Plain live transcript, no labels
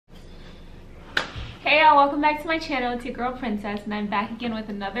Hey y'all, welcome back to my channel. It's your girl Princess and I'm back again with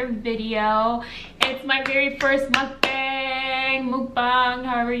another video. It's my very first mukbang,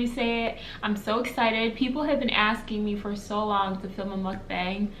 however you say it. I'm so excited. People have been asking me for so long to film a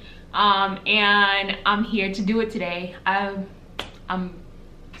mukbang, and I'm here to do it today. I'm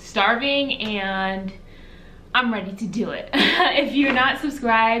starving and I'm ready to do it. If you're not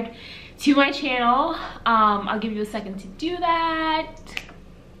subscribed to my channel, I'll give you a second to do that.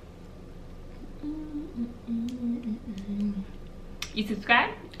 You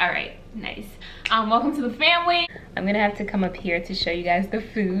subscribe? All right, nice. Welcome to the family. I'm gonna have to come up here to show you guys the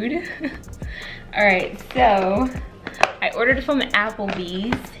food. All right, so I ordered from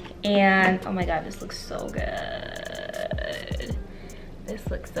Applebee'S and oh my God, this looks so good. This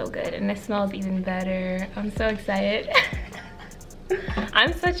looks so good and it smells even better. I'm so excited.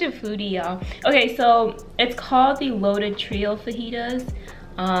 I'm such a foodie, y'all. Okay, so it's called the Loaded Trio fajitas,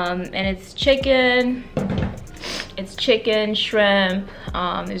 and it's chicken, shrimp,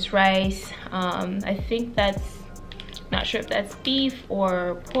 there's rice. I think that's, not sure if that's beef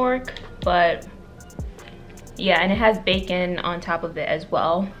or pork, but yeah, and it has bacon on top of it as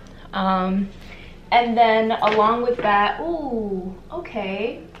well. And then along with that, ooh,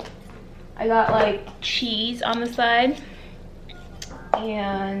 okay, I got like cheese on the side,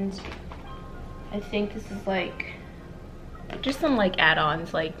 and I think this is like just some like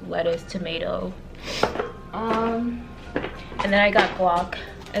add-ons like lettuce, tomato, and then I got guac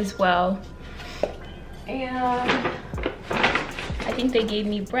as well, and I think they gave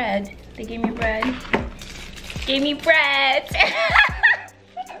me bread.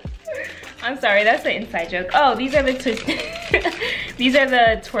 I'm sorry, that's an inside joke. Oh, these are the these are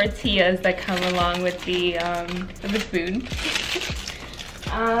the tortillas that come along with the food.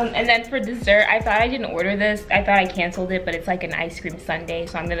 And then for dessert, I thought I didn't order this. I thought I canceled it, but it's like an ice cream sundae.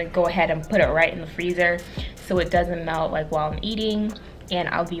 So I'm gonna go ahead and put it right in the freezer so it doesn't melt like while I'm eating, and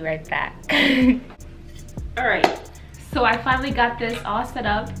I'll be right back. All right, so I finally got this all set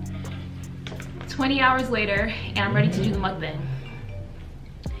up 20 hours later, and I'm ready to do the mukbang.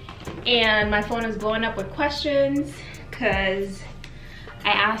 And my phone is blowing up with questions because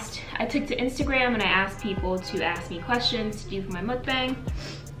I took to Instagram and I asked people to ask me questions to do for my mukbang.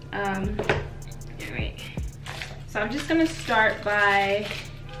 Alright, so I'm just gonna start by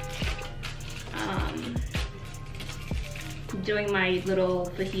doing my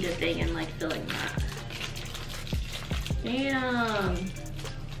little fajita thing and like filling that. Damn.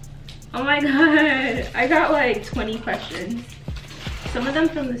 Oh my God, I got like 20 questions. Some of them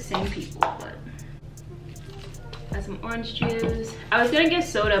from the same people, but got some orange juice. I was gonna get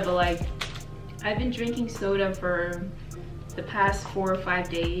soda, but like I've been drinking soda for the past 4 or 5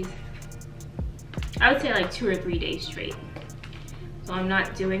 days. I would say like 2 or 3 days straight. So I'm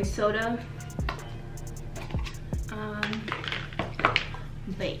not doing soda.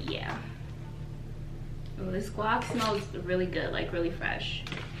 But yeah. Oh, this guac smells really good, like really fresh.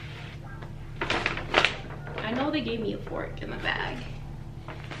 I know they gave me a fork in the bag.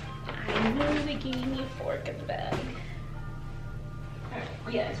 I know they gave me a fork in the bag. Alright,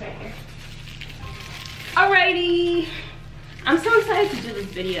 yeah, it's right here. Alrighty! I'm so excited to do this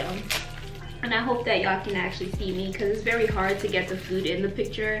video. And I hope that y'all can actually see me because it's very hard to get the food in the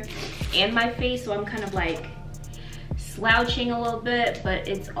picture and my face, so I'm kind of like slouching a little bit, but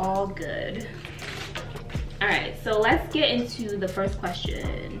it's all good. Alright, so let's get into the first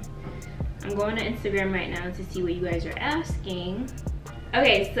question. I'm going to Instagram right now to see what you guys are asking.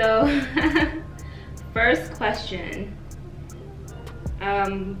 Okay, so first question.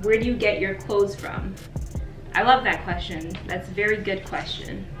 Where do you get your clothes from? I love that question. That's a very good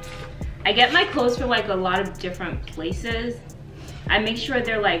question. I get my clothes from like a lot of different places. I make sure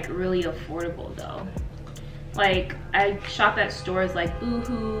they're like really affordable though. Like I shop at stores like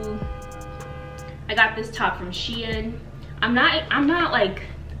Boohoo. I got this top from Shein. I'm not like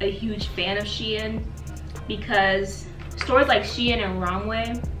a huge fan of Shein because stores like Shein and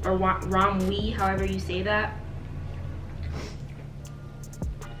Romwe, or Romwe, however you say that,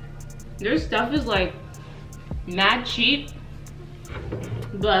 their stuff is like mad cheap,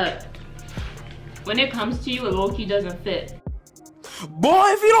 but when it comes to you, it low-key doesn't fit. Boy,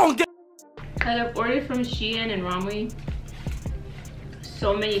 if you don't get, I've ordered from Shein and Romwe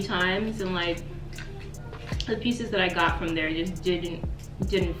so many times, and like the pieces that I got from there just didn't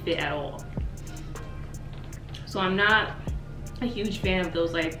fit at all. So I'm not a huge fan of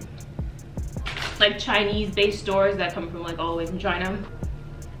those like Chinese based stores that come from like all the way from China.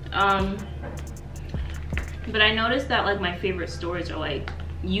 But I noticed that like my favorite stores are like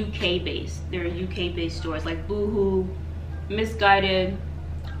UK based. They're UK based stores like Boohoo, Misguided,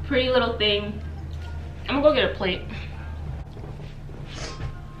 Pretty Little Thing. I'm gonna go get a plate.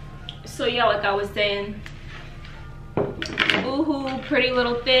 So yeah, like I was saying, Boohoo, Pretty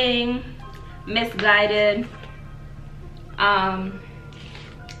Little Thing, Misguided.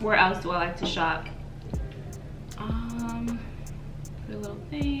 Where else do I like to shop? Pretty Little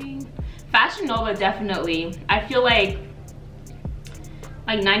Thing. Fashion Nova, definitely. I feel like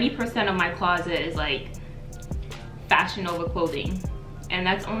 90% of my closet is like Fashion Nova clothing. And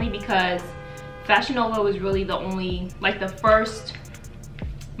that's only because Fashion Nova was really the only, like the first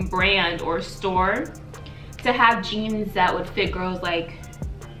brand or store to have jeans that would fit girls like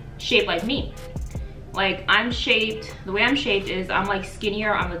shaped like me. Like I'm shaped, the way I'm shaped is I'm like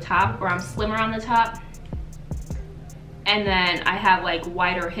skinnier on the top, or I'm slimmer on the top, and then I have like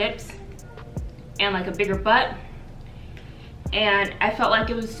wider hips and like a bigger butt. And I felt like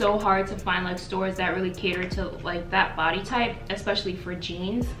it was so hard to find like stores that really cater to like that body type, especially for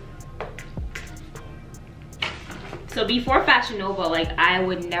jeans. So before Fashion Nova, like I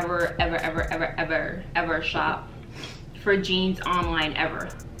would never ever shop for jeans online ever.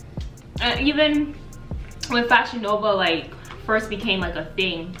 Even when Fashion Nova like first became like a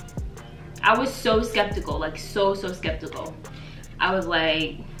thing, I was so skeptical, like so skeptical. I was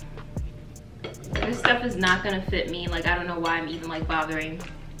like, this stuff is not gonna fit me. Like I don't know why I'm even like bothering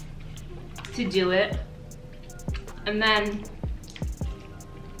to do it. And then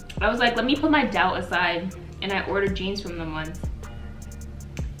I was like, let me put my doubt aside, and I ordered jeans from them once,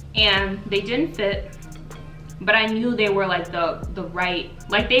 and they didn't fit, but I knew they were like the right,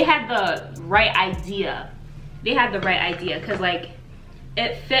 like they had the right idea. They had the right idea, because like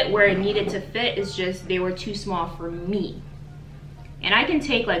it fit where it needed to fit. It's just they were too small for me, and I can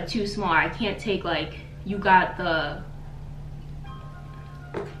take like too small. I can't take like, you got the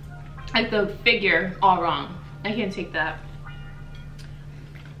like the figure all wrong. I can't take that.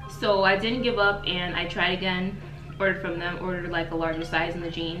 So I didn't give up, and I tried again, ordered from them, ordered like a larger size in the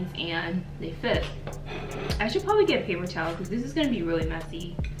jeans, and they fit. I should probably get a paper towel because this is gonna be really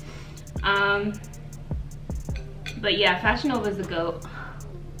messy. But yeah, Fashion Nova is the GOAT.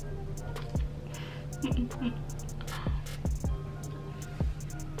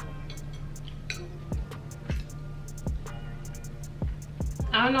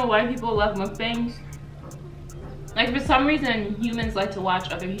 I don't know why people love mukbangs. Like for some reason, humans like to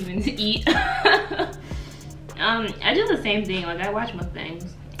watch other humans eat. I do the same thing. Like I watch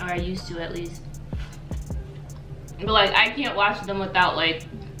mukbangs, or I used to at least. But like I can't watch them without like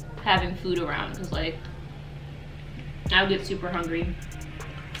having food around, because like I'll get super hungry.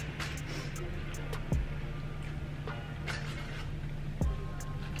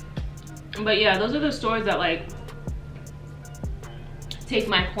 But yeah, those are the stores that like take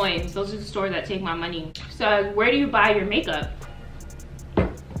my coins. Those are the stores that take my money. So where do you buy your makeup?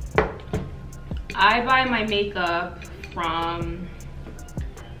 I buy my makeup from,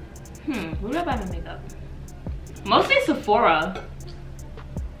 where do I buy my makeup? Mostly Sephora.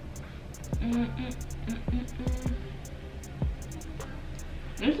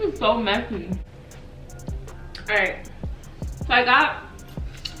 This is so messy. Alright, so I got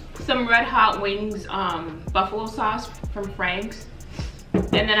some Red Hot Wings buffalo sauce from Frank's.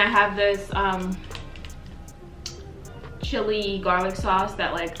 And then I have this chili garlic sauce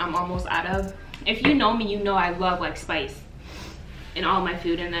that like I'm almost out of. If you know me, you know I love like spice in all my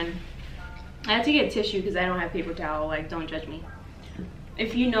food. And then I had to get tissue because I don't have paper towel. Like, don't judge me.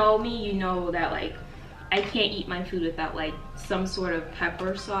 If you know me, you know that like I can't eat my food without like some sort of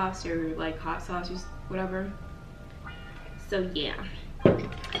pepper sauce or like hot sauce or whatever. So yeah.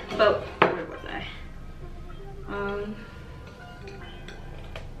 But where was I?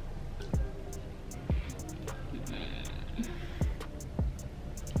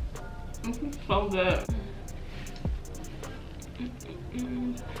 This is so good.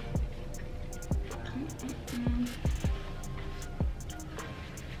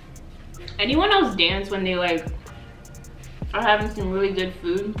 Anyone else dance when they like are having some really good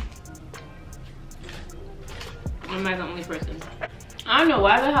food? Or am I the only person? I don't know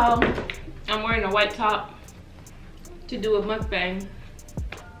why the hell I'm wearing a white top to do a mukbang,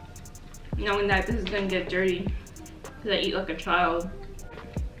 knowing that this is gonna get dirty because I eat like a child.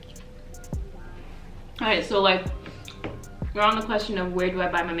 Alright, so like we're on the question of where do I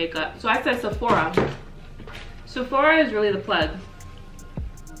buy my makeup. So I said Sephora. Sephora is really the plug.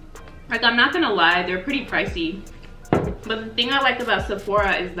 Like, I'm not gonna lie, they're pretty pricey. But the thing I like about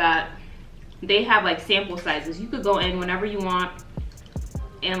Sephora is that they have like sample sizes. You could go in whenever you want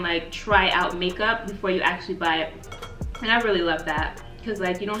and like try out makeup before you actually buy it. And I really love that, because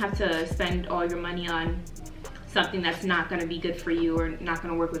like you don't have to spend all your money on something that's not gonna be good for you or not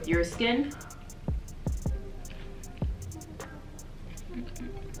gonna work with your skin.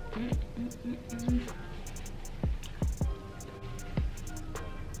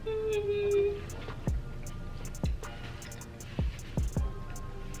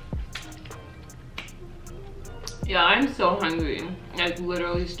 Yeah, I'm so hungry, like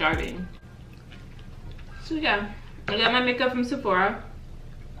literally starving. So yeah, I got my makeup from Sephora.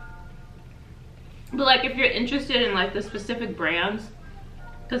 But like if you're interested in like the specific brands,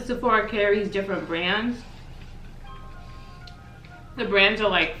 because Sephora carries different brands. The brands are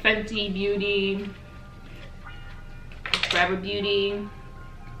like Fenty Beauty, Forever Beauty,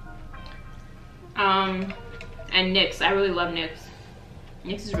 and NYX. I really love NYX.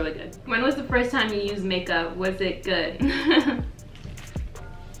 NYX is really good. When was the first time you used makeup? Was it good?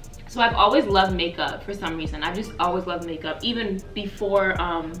 So I've always loved makeup for some reason. I've just always loved makeup. Even before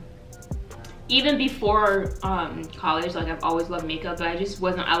college, like I've always loved makeup, but I just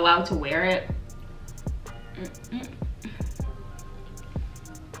wasn't allowed to wear it.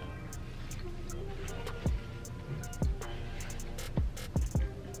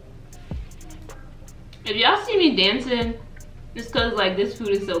 If y'all see me dancing, it's cause like this food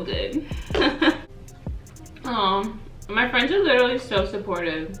is so good. My friends are literally so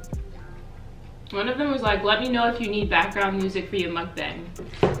supportive. One of them was like, let me know if you need background music for your mukbang.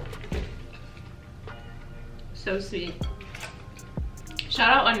 So sweet. Shout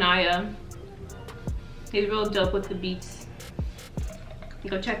out Anaya. He's real dope with the beats.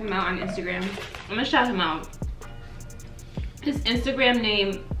 Go check him out on Instagram. I'm gonna shout him out. His Instagram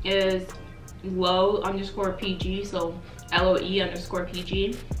name is low_PG, so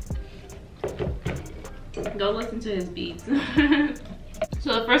LOE_PG. Go listen to his beats.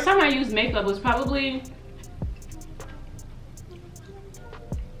 So the first time I used makeup was probably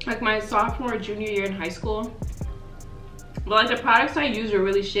like my sophomore or junior year in high school. But like the products I used were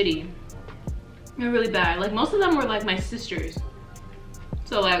really shitty. They're really bad. Like most of them were like my sister's.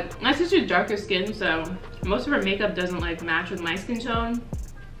 So like my sister's darker skin, so most of her makeup doesn't like match with my skin tone.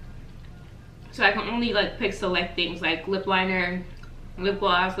 So I can only like pick select things like lip liner, lip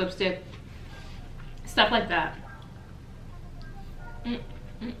gloss, lipstick, stuff like that.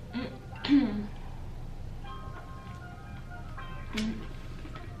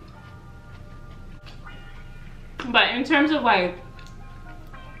 But in terms of like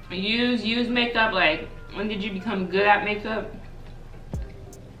use makeup, like when did you become good at makeup?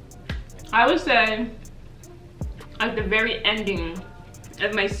 I would say at the very ending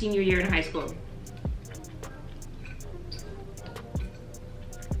of my senior year in high school.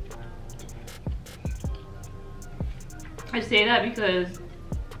 I say that because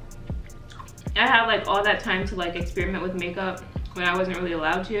I had like all that time to like experiment with makeup when I wasn't really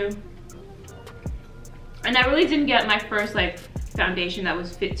allowed to. And I really didn't get my first like foundation that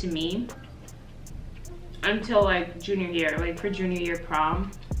was fit to me until like junior year, like for junior year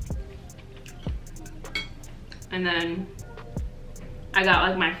prom. And then I got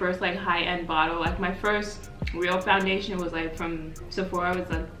like my first like high-end bottle. Like my first real foundation was like from Sephora. It was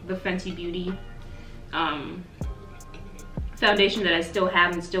like the Fenty Beauty foundation that I still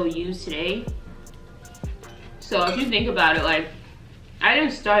have and still use today. So if you think about it, like I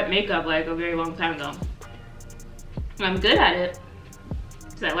didn't start makeup like a very long time ago. I'm good at it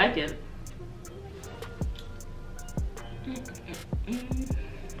because I like it.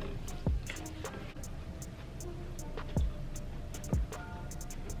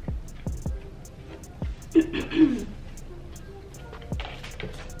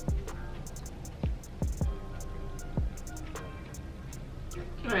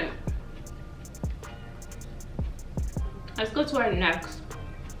 Alright, let's go to our next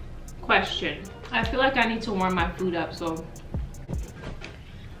question. I feel like I need to warm my food up, so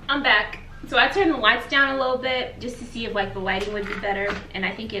I'm back. So I turned the lights down a little bit just to see if like the lighting would be better, and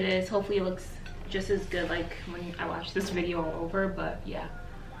I think it is. Hopefully it looks just as good like when I watch this video over, but yeah.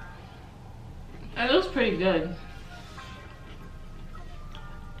 It looks pretty good.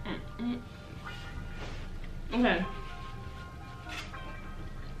 Okay.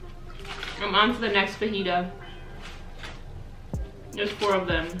 I'm on to the next fajita. There's 4 of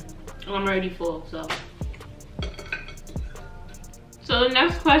them. And I'm already full, so. So the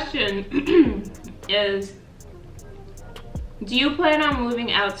next question is, do you plan on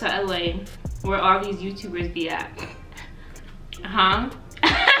moving out to LA where all these YouTubers be at? Huh?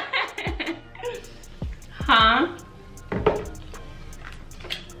 Huh?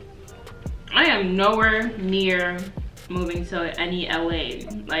 I am nowhere near moving to any LA.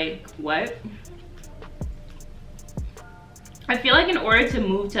 Like, what? I feel like in order to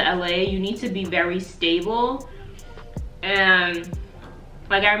move to LA, you need to be very stable. And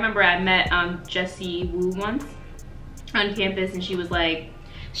like I remember I met Jessie Wu once, on campus, and she was like,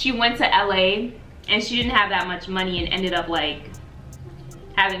 she went to LA and she didn't have that much money and ended up like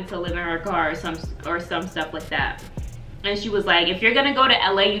having to live in her car or some stuff like that. And she was like, if you're gonna go to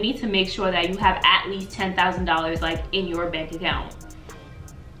LA, you need to make sure that you have at least $10,000 like in your bank account,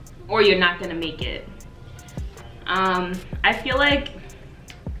 or you're not gonna make it. I feel like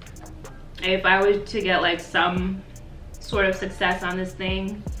if I were to get like some sort of success on this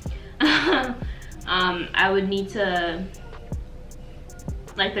thing, I would need to,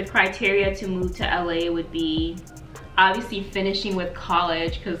 like, the criteria to move to LA would be obviously finishing with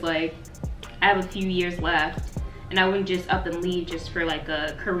college, because like I have a few years left and I wouldn't just up and leave just for like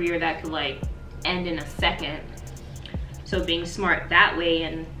a career that could like end in a second. So being smart that way.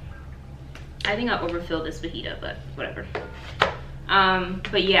 And I think I overfilled this fajita, but whatever.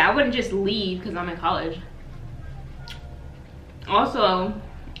 But yeah, I wouldn't just leave because I'm in college. Also,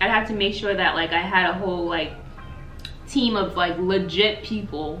 I'd have to make sure that like I had a whole like team of like legit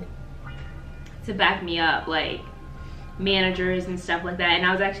people to back me up, like managers and stuff like that. And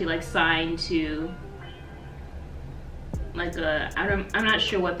I was actually like signed to like I'm not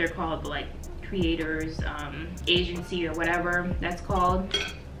sure what they're called, but like creators agency or whatever that's called.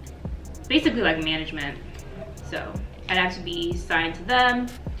 Basically like management. So I'd have to be signed to them,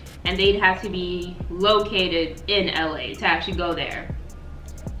 and they'd have to be located in LA to actually go there.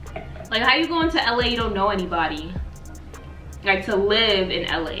 Like, how you going to LA, you don't know anybody? Like, to live in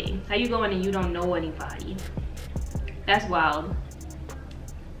LA, how you going and you don't know anybody? That's wild.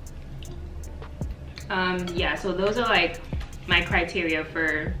 Yeah, so those are like my criteria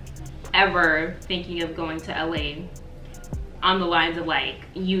for ever thinking of going to LA, on the lines of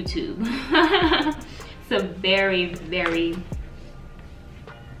like YouTube. It's a very, very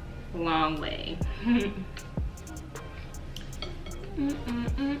long way.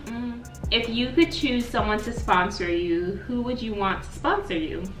 If you could choose someone to sponsor you, who would you want to sponsor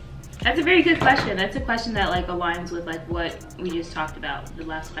you? That's a very good question. That's a question that like aligns with like what we just talked about, the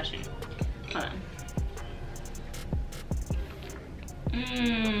last question. Hold on.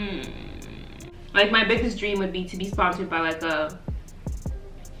 Like, my biggest dream would be to be sponsored by like a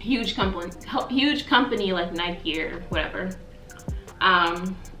huge company like Nike or whatever,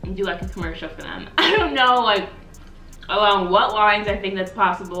 and do like a commercial for them. I don't know like along what lines I think that's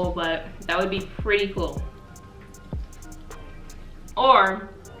possible, but that would be pretty cool. Or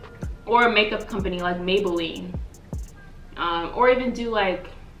a makeup company like Maybelline, or even do like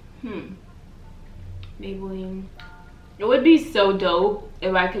Maybelline. It would be so dope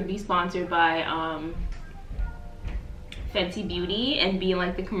if I could be sponsored by Fenty Beauty and be in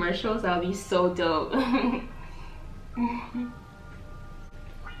like the commercials. That would be so dope.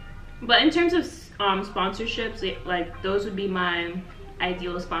 But in terms of sponsorships, like those would be my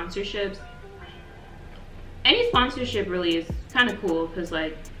ideal sponsorships. Any sponsorship really is kind of cool, because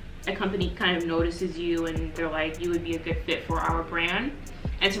like a company kind of notices you and they're like, you would be a good fit for our brand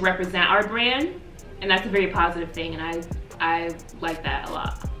and to represent our brand. And that's a very positive thing, and I like that a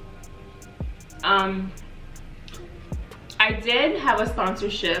lot. I did have a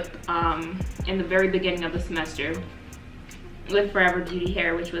sponsorship in the very beginning of the semester with Forever Beauty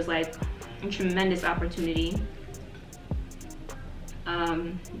Hair, which was like a tremendous opportunity.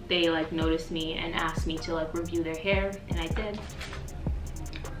 They like noticed me and asked me to like review their hair, and I did.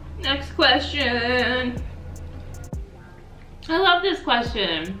 Next question. I love this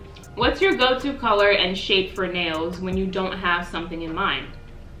question. What's your go-to color and shape for nails when you don't have something in mind?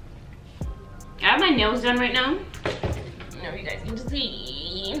 I have my nails done right now. I don't know if you guys can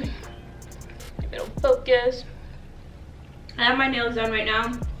see. If it'll focus. I have my nails done right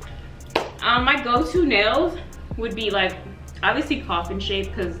now. My go-to nails would be like, obviously coffin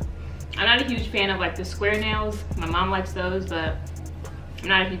shape, because I'm not a huge fan of like the square nails. My mom likes those, but I'm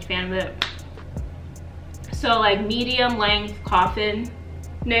not a huge fan of it. So like medium length coffin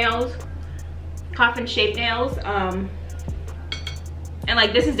nails, coffin shaped nails, and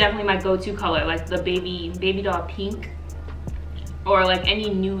like this is definitely my go-to color, like the baby doll pink, or like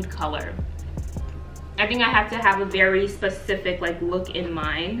any nude color. I think I have to have a very specific like look in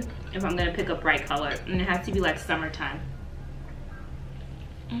mind if I'm gonna pick a bright color, and it has to be like summertime.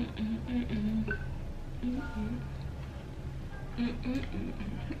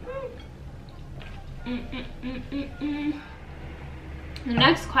 The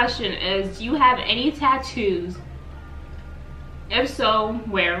next question is, do you have any tattoos? If so,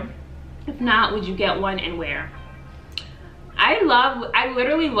 where? If not, would you get one and where? I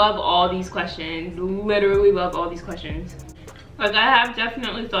literally love all these questions. Literally love all these questions. Like, I have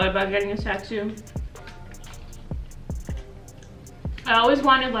definitely thought about getting a tattoo. I always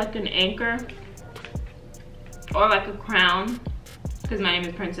wanted like an anchor or like a crown, because my name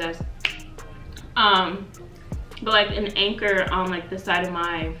is Princess. But like an anchor on like the side of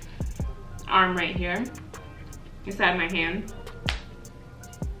my arm right here, the side of my hand.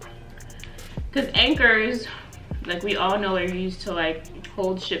 Because anchors, like we all know, are used to like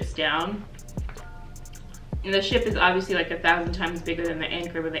hold ships down. And the ship is obviously like 1,000 times bigger than the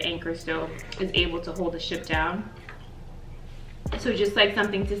anchor, but the anchor still is able to hold the ship down. So just like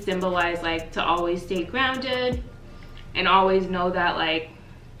something to symbolize like to always stay grounded and always know that like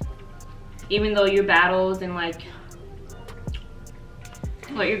even though your battles and like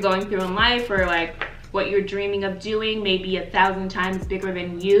what you're going through in life or like what you're dreaming of doing may be 1,000 times bigger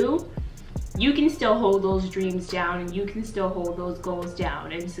than you, you can still hold those dreams down and you can still hold those goals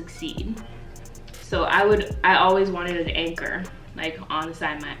down and succeed. So I always wanted an anchor like on the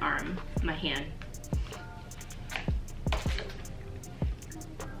side of my arm, my hand.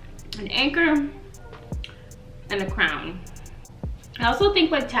 An anchor and a crown. I also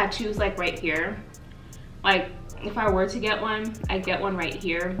think like tattoos like right here, like if I were to get one, I'd get one right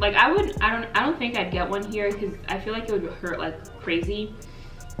here. Like I don't think I'd get one here because I feel like it would hurt like crazy.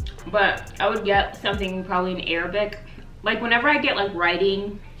 But I would get something probably in Arabic. Like whenever I get like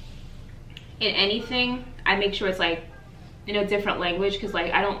writing in anything, I make sure it's like in a different language because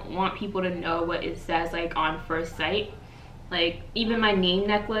like I don't want people to know what it says like on first sight. Like even my name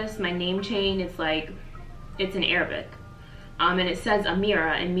necklace, my name chain, it's like, it's in Arabic. And it says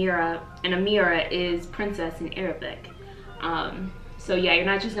Amira, and Amira is princess in Arabic. So yeah, you're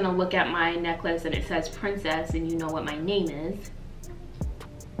not just gonna look at my necklace and it says princess and you know what my name is.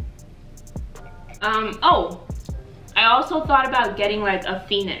 Oh, I also thought about getting like a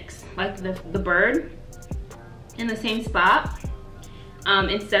phoenix, like the bird in the same spot,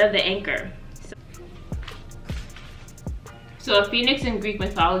 instead of the anchor. So a phoenix in Greek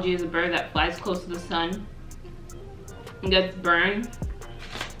mythology is a bird that flies close to the sun and gets burned.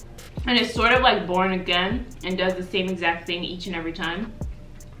 And it's sort of like born again and does the same exact thing each and every time.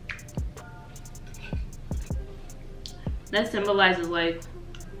 That symbolizes like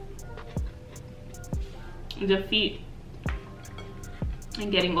defeat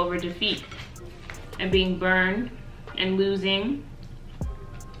and getting over defeat and being burned and losing,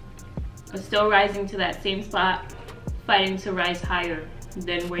 but still rising to that same spot, fighting to rise higher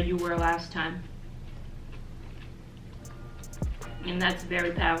than where you were last time. And that's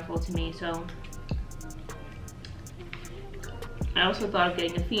very powerful to me. So I also thought of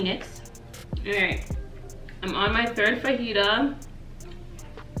getting a phoenix. All right, I'm on my third fajita.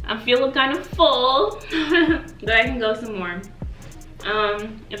 I'm feeling kind of full, but I can go some more.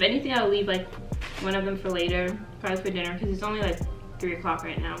 If anything, I'll leave like one of them for later, probably for dinner, because it's only like 3 o'clock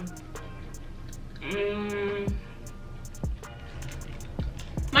right now.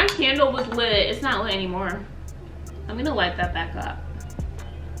 My candle was lit. It's not lit anymore. I'm gonna light that back up,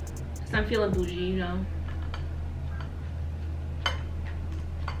 because I'm feeling bougie, you know.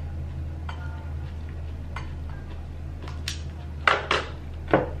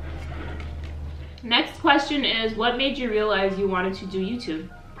 Next question is, what made you realize you wanted to do YouTube?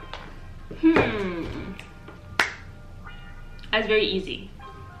 That's very easy.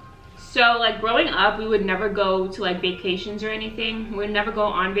 So like growing up, we would never go to like vacations or anything. We would never go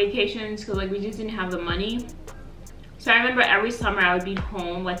on vacations because like we just didn't have the money. So I remember every summer I would be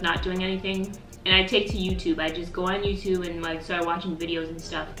home like not doing anything, and I'd take to YouTube. I'd just go on YouTube and like start watching videos and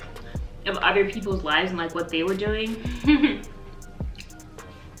stuff of other people's lives and like what they were doing.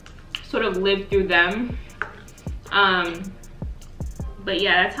 Sort of live through them. But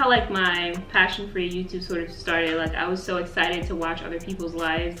yeah, that's how like my passion for YouTube sort of started. Like I was so excited to watch other people's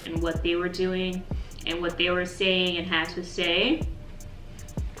lives and what they were doing and what they were saying and had to say.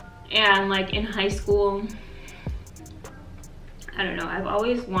 And like in high school, I don't know, I've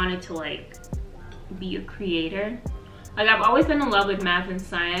always wanted to like be a creator. Like I've always been in love with math and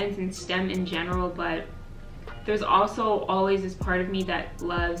science and STEM in general, but there's also always this part of me that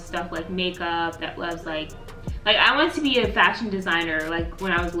loves stuff like makeup, that loves like I wanted to be a fashion designer like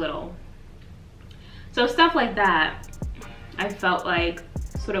when I was little. So stuff like that, I felt like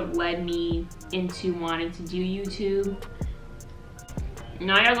sort of led me into wanting to do YouTube.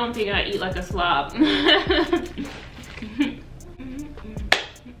 Now y'all gonna think I eat like a slob.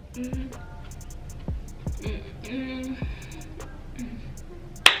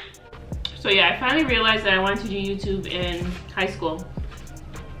 So yeah, I finally realized that I wanted to do YouTube in high school.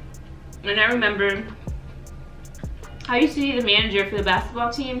 And I remember I used to be the manager for the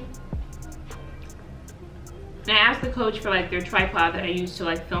basketball team. And I asked the coach for like their tripod that I used to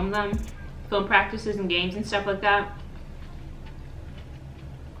like film practices and games and stuff like that.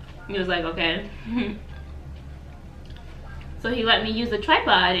 He was like, okay. So he let me use the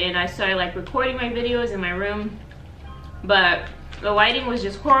tripod and I started like recording my videos in my room. But the lighting was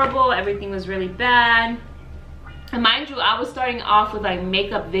just horrible. Everything was really bad. And mind you, I was starting off with like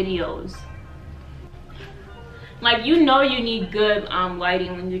makeup videos. Like, you know you need good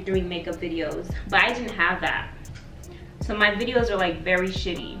lighting when you're doing makeup videos. But I didn't have that. So my videos are like very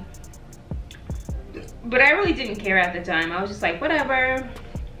shitty. But I really didn't care at the time. I was just like, whatever.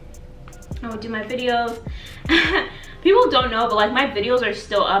 I would do my videos. People don't know, but like my videos are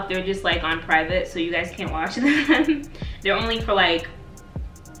still up. They're just like on private, so you guys can't watch them. They're only for like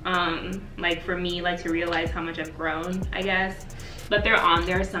for me, like to realize how much I've grown, I guess. But they're on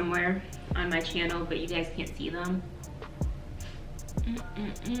there somewhere on my channel, but you guys can't see them.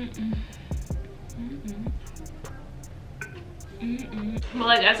 But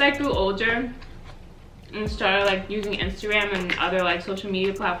like as I grew older and started like using Instagram and other like social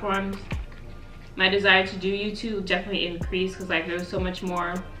media platforms, my desire to do YouTube definitely increased because like there was so much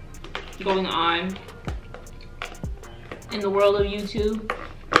more going on in the world of YouTube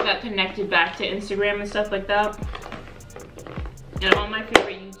that connected back to Instagram and stuff like that. And all my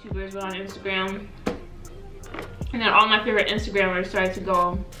favorite YouTubers were on Instagram. And then all my favorite Instagrammers started to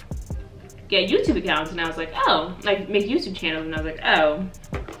go get YouTube accounts, and I was like, oh, like make YouTube channels, and I was like, oh,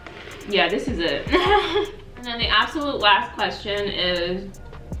 yeah, this is it. And then the absolute last question is,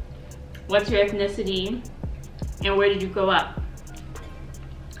 what's your ethnicity and where did you grow up?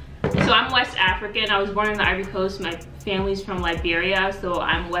 So I'm West African. I was born in the Ivory Coast. My family's from Liberia, so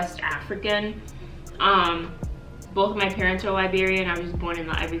I'm West African. Both of my parents are Liberian. I was just born in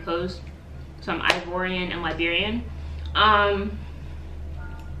the Ivory Coast, so I'm Ivorian and Liberian.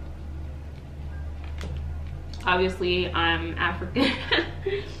 Obviously I'm African.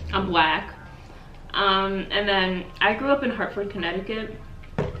 I'm black. And then I grew up in Hartford, Connecticut.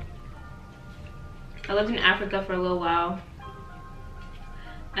 I lived in Africa for a little while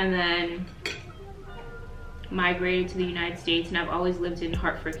and then migrated to the United States, and I've always lived in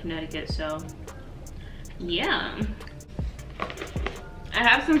Hartford, Connecticut, so yeah. I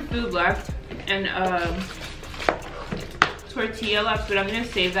have some food left and tortilla left, but I'm gonna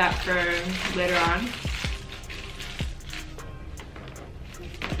save that for later on.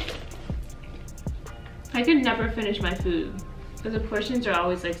 I can never finish my food because the portions are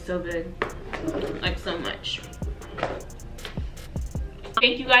always like so big, like so much.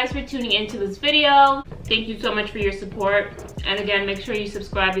 Thank you guys for tuning into this video. Thank you so much for your support. And again, make sure you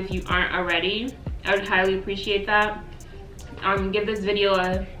subscribe if you aren't already. I would highly appreciate that. Give this video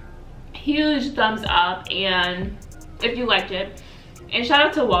a huge thumbs up and if you liked it. And shout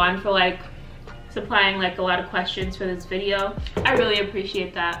out to Juan for like supplying like a lot of questions for this video. I really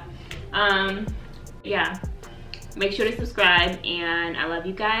appreciate that. Yeah, make sure to subscribe and I love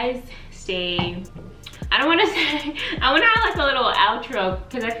you guys. Stay, I don't want to say, I want to have like a little outro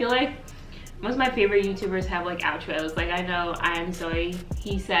because I feel like most of my favorite YouTubers have like outros. Like I know I Am Zoe,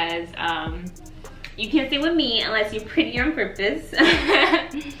 he says you can't stay with me unless you're pretty on purpose.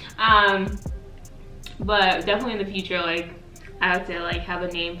 But definitely in the future, like I have to like have a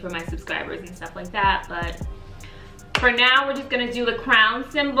name for my subscribers and stuff like that. But for now, we're just gonna do the crown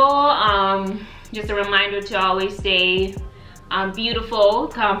symbol. Just a reminder to always stay beautiful,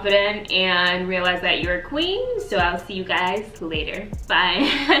 confident, and realize that you're a queen. So I'll see you guys later.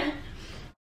 Bye.